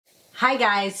Hi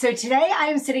guys, so today I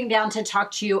am sitting down to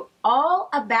talk to you all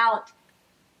about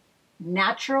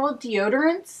natural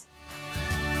deodorants.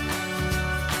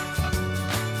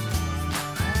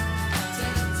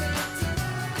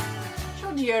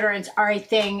 Natural deodorants are a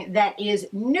thing that is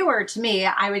newer to me,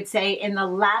 I would say, in the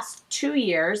last 2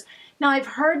 years. Now I've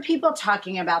heard people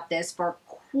talking about this for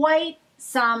quite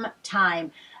some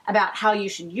time, about how you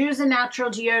should use a natural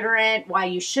deodorant, why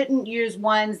you shouldn't use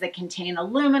ones that contain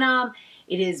aluminum.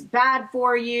 It is bad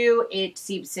for you. It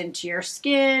seeps into your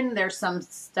skin. There's some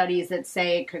studies that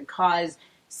say it could cause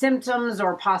symptoms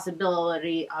or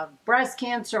possibility of breast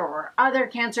cancer or other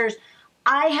cancers.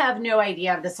 I have no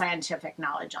idea of the scientific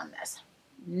knowledge on this.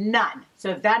 None.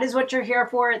 So if that is what you're here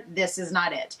for, this is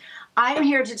not it. I'm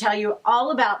here to tell you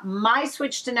all about my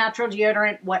switch to natural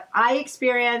deodorant, what I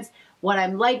experienced, what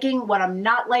I'm liking, what I'm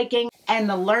not liking, and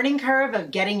the learning curve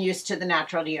of getting used to the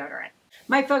natural deodorant.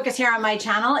 My focus here on my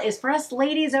channel is for us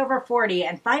ladies over 40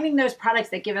 and finding those products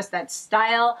that give us that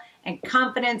style and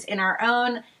confidence in our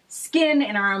own skin,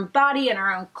 in our own body, in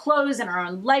our own clothes, in our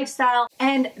own lifestyle.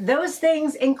 And those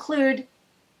things include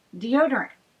deodorant,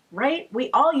 right?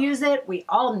 We all use it. We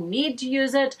all need to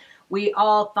use it. We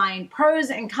all find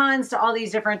pros and cons to all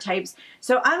these different types.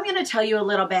 So I'm going to tell you a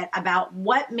little bit about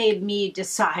what made me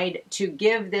decide to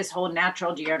give this whole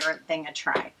natural deodorant thing a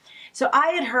try. So I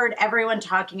had heard everyone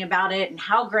talking about it and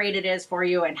how great it is for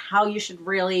you and how you should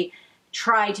really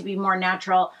try to be more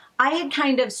natural. I had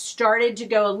kind of started to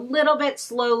go a little bit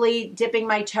slowly, dipping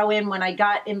my toe in when I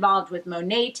got involved with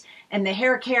Monate and the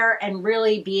hair care and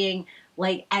really being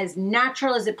like as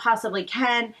natural as it possibly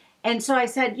can. And so I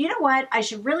said, you know what? I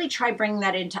should really try bringing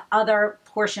that into other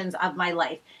portions of my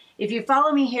life. If you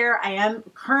follow me here, I am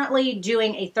currently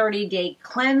doing a 30-day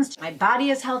cleanse. My body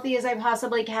as healthy as I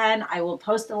possibly can. I will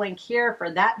post a link here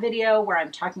for that video where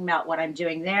I'm talking about what I'm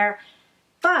doing there.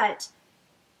 But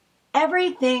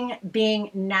everything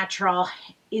being natural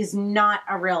is not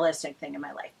a realistic thing in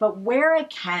my life. But where I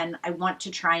can, I want to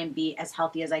try and be as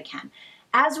healthy as I can.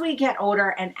 As we get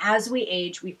older and as we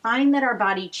age, we find that our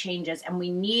body changes and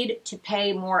we need to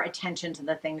pay more attention to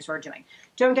the things we're doing.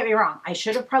 Don't get me wrong. I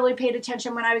should have probably paid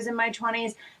attention when I was in my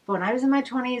 20s, but when I was in my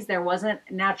 20s, there wasn't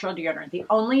natural deodorant. The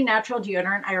only natural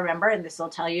deodorant I remember, and this will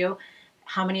tell you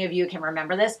how many of you can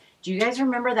remember this. Do you guys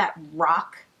remember that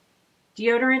rock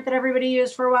deodorant that everybody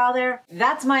used for a while there?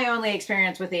 That's my only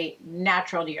experience with a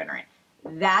natural deodorant.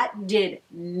 That did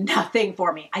nothing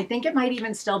for me. I think it might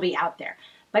even still be out there.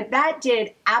 But that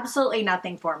did absolutely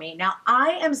nothing for me. Now,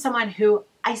 I am someone who,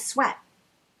 I sweat.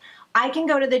 I can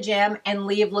go to the gym and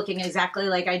leave looking exactly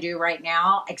like I do right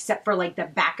now, except for like the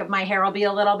back of my hair will be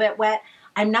a little bit wet.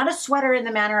 I'm not a sweater in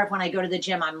the manner of when I go to the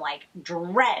gym, I'm like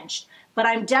drenched, but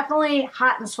I'm definitely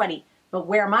hot and sweaty. But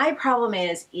where my problem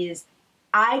is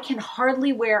I can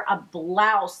hardly wear a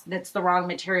blouse that's the wrong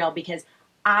material because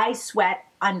I sweat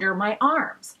under my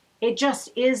arms. It just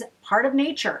is part of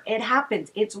nature. It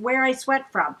happens. It's where I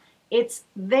sweat from. It's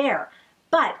there.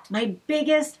 But my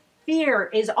biggest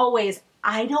fear is always,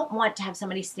 I don't want to have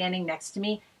somebody standing next to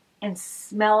me and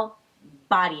smell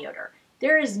body odor.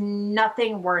 There is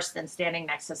nothing worse than standing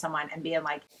next to someone and being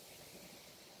like,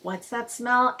 what's that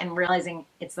smell? And realizing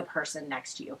it's the person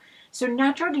next to you. So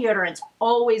natural deodorants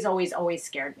always, always, always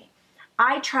scared me.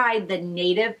 I tried the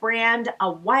Native brand a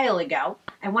while ago.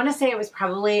 I want to say it was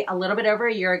probably a little bit over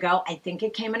a year ago. I think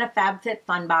it came in a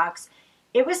FabFitFun box.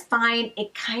 It was fine.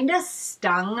 It kind of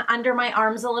stung under my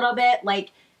arms a little bit.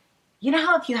 Like, you know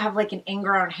how if you have like an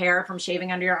ingrown hair from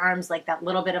shaving under your arms, like that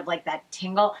little bit of like that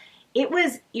tingle? It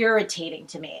was irritating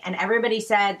to me. And everybody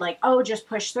said like, oh, just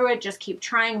push through it. Just keep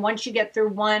trying. Once you get through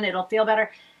one, it'll feel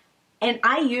better. And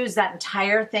I used that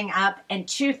entire thing up. And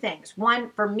two things. One,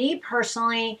 for me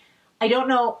personally, I don't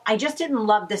know, I just didn't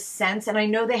love the scents, and I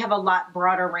know they have a lot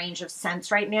broader range of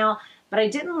scents right now, but I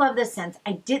didn't love the scents.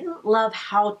 I didn't love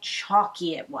how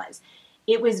chalky it was.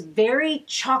 It was very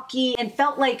chalky and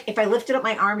felt like if I lifted up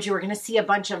my arms, you were going to see a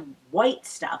bunch of white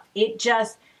stuff. It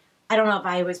just, I don't know if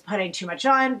I was putting too much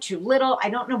on, too little.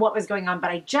 I don't know what was going on, but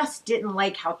I just didn't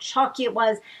like how chalky it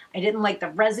was. I didn't like the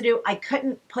residue. I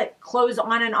couldn't put clothes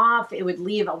on and off. It would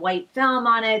leave a white film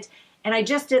on it. And I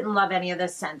just didn't love any of the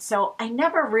scents. So I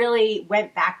never really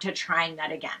went back to trying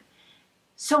that again.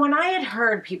 So when I had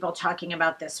heard people talking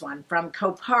about this one from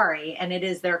Kopari, and it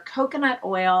is their coconut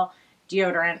oil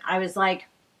deodorant, I was like,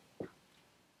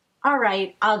 all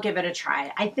right, I'll give it a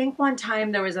try. I think one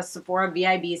time there was a Sephora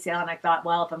VIB sale and I thought,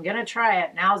 well, if I'm going to try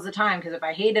it, now's the time, because if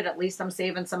I hate it, at least I'm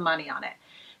saving some money on it.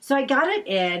 So I got it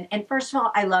in, and first of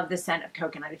all, I love the scent of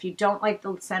coconut. If you don't like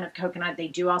the scent of coconut, they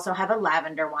do also have a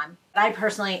lavender one. I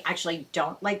personally actually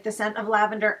don't like the scent of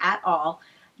lavender at all.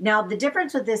 Now, the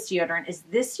difference with this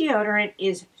deodorant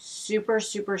is super,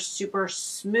 super, super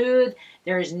smooth.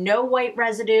 There is no white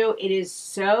residue. It is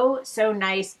so, so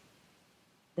nice.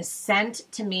 The scent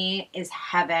to me is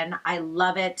heaven. I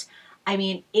love it. I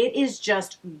mean, it is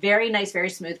just very nice, very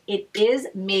smooth. It is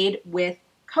made with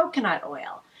coconut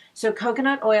oil. So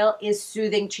coconut oil is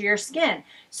soothing to your skin.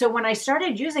 So when I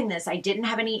started using this, I didn't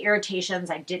have any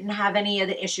irritations. I didn't have any of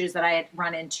the issues that I had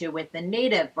run into with the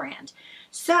Native brand.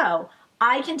 So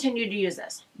I continued to use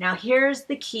this. Now here's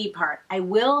the key part. I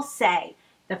will say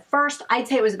the first, I'd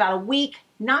say it was about a week,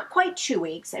 not quite 2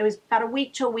 weeks. It was about a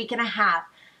week to a week and a half.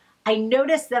 I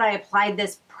noticed that I applied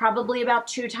this probably about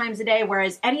 2 times a day,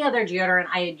 whereas any other deodorant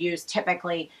I had used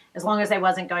typically, as long as I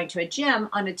wasn't going to a gym,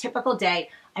 on a typical day,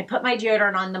 I put my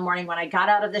deodorant on in the morning when I got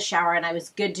out of the shower and I was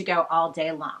good to go all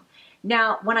day long.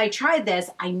 Now, when I tried this,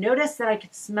 I noticed that I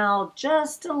could smell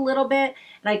just a little bit,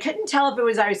 and I couldn't tell if it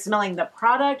was I was smelling the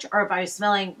product or if I was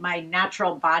smelling my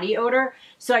natural body odor.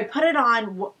 So I put it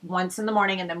on once in the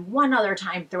morning and then one other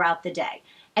time throughout the day.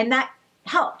 And that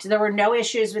helped. There were no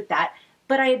issues with that.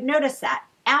 But I had noticed that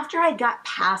after I got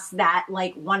past that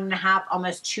like 1.5,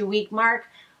 almost 2 week mark,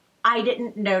 I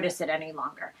didn't notice it any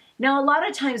longer. Now, a lot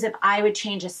of times if I would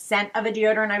change a scent of a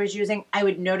deodorant I was using, I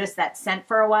would notice that scent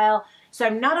for a while. So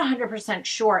I'm not 100%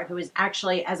 sure if it was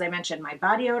actually, as I mentioned, my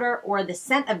body odor or the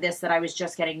scent of this that I was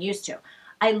just getting used to.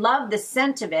 I love the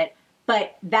scent of it,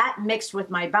 but that mixed with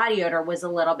my body odor was a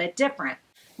little bit different.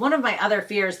 One of my other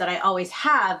fears that I always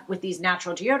have with these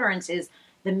natural deodorants is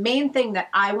the main thing that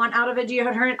I want out of a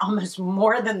deodorant, almost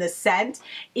more than the scent,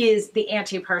 is the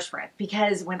antiperspirant.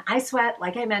 Because when I sweat,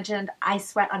 like I mentioned, I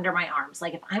sweat under my arms.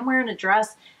 Like if I'm wearing a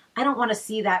dress, I don't want to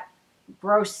see that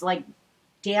gross like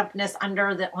dampness on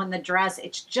the dress.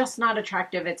 It's just not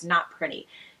attractive. It's not pretty.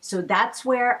 So that's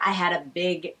where I had a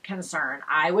big concern.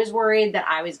 I was worried that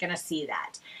I was going to see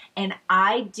that. And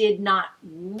I did not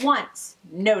once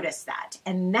notice that.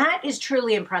 And that is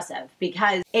truly impressive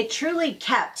because it truly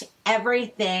kept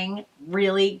everything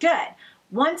really good.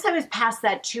 Once I was past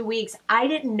that 2 weeks, I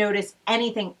didn't notice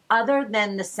anything other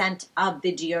than the scent of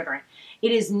the deodorant.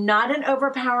 It is not an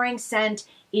overpowering scent.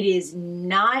 It is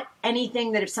not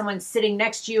anything that if someone's sitting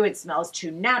next to you, it smells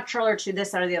too natural or too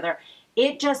this or the other.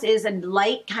 It just is a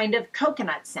light kind of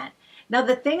coconut scent. Now,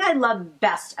 the thing I love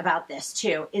best about this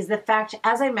too is the fact,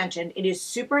 as I mentioned, it is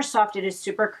super soft, it is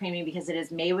super creamy because it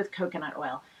is made with coconut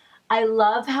oil. I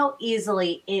love how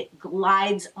easily it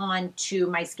glides onto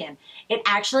my skin. It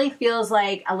actually feels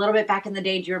like a little bit back in the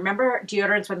day. Do you remember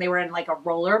deodorants when they were in like a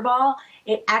roller ball?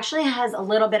 It actually has a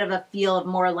little bit of a feel of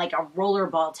more like a roller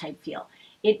ball type feel.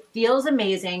 It feels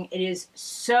amazing. It is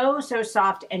so, so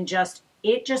soft and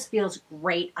it just feels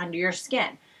great under your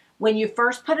skin. When you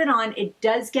first put it on, it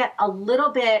does get a little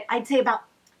bit, I'd say about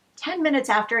 10 minutes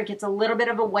after, it gets a little bit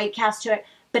of a white cast to it,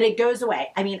 but it goes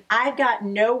away. I mean, I've got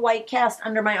no white cast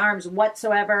under my arms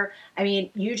whatsoever. I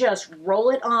mean, you just roll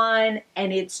it on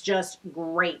and it's just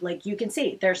great. Like you can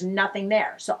see, there's nothing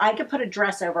there. So I could put a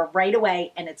dress over right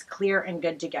away and it's clear and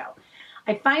good to go.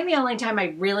 I find the only time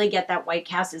I really get that white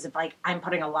cast is if like I'm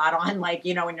putting a lot on, like,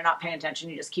 you know, when you're not paying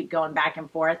attention, you just keep going back and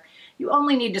forth. You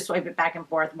only need to swipe it back and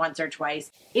forth once or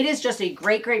twice. It is just a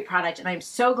great, great product. And I'm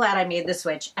so glad I made the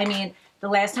switch. I mean, the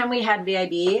last time we had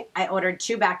VIB, I ordered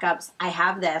 2 backups. I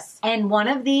have this, and one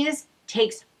of these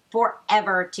takes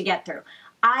forever to get through.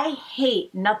 I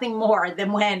hate nothing more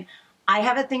than when I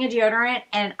have a thing of deodorant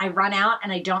and I run out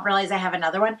and I don't realize I have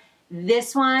another one.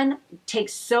 This one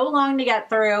takes so long to get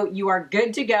through. You are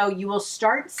good to go. You will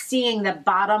start seeing the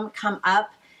bottom come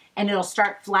up and it'll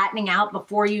start flattening out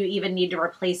before you even need to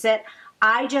replace it.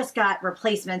 I just got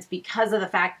replacements because of the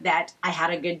fact that I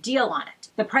had a good deal on it.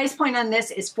 The price point on this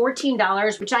is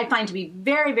 $14, which I find to be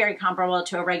very, very comparable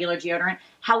to a regular deodorant.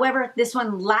 However, this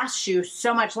one lasts you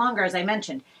so much longer, as I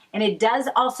mentioned. And it does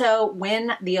also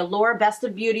win the Allure Best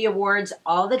of Beauty Awards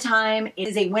all the time. It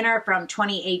is a winner from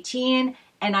 2018.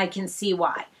 And I can see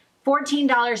why.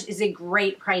 $14 is a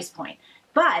great price point.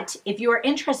 But if you are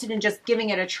interested in just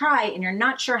giving it a try and you're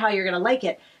not sure how you're going to like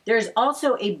it, there's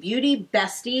also a Beauty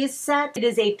Besties set. It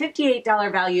is a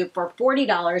 $58 value for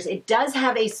 $40. It does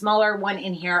have a smaller one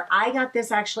in here. I got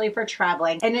this actually for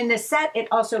traveling. And in this set, it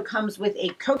also comes with a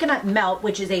coconut melt,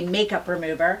 which is a makeup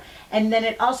remover. And then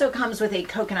it also comes with a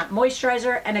coconut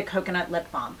moisturizer and a coconut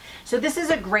lip balm. So this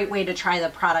is a great way to try the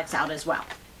products out as well.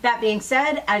 That being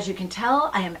said, as you can tell,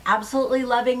 I am absolutely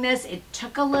loving this. It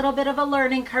took a little bit of a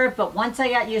learning curve, but once I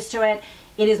got used to it,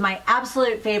 it is my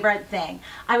absolute favorite thing.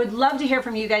 I would love to hear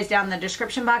from you guys down in the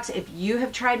description box if you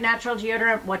have tried natural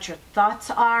deodorant, what your thoughts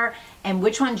are, and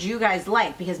which ones you guys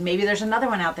like, because maybe there's another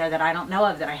one out there that I don't know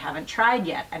of that I haven't tried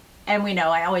yet. and we know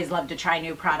I always love to try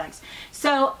new products.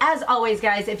 So as always,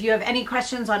 guys, if you have any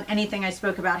questions on anything I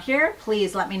spoke about here,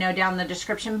 please let me know down in the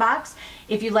description box.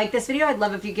 If you like this video, I'd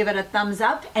love if you give it a thumbs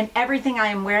up, and everything I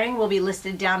am wearing will be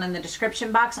listed down in the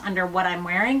description box under what I'm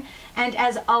wearing. And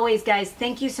as always, guys,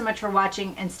 thank you so much for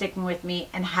watching and sticking with me,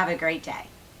 and have a great day.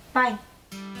 Bye.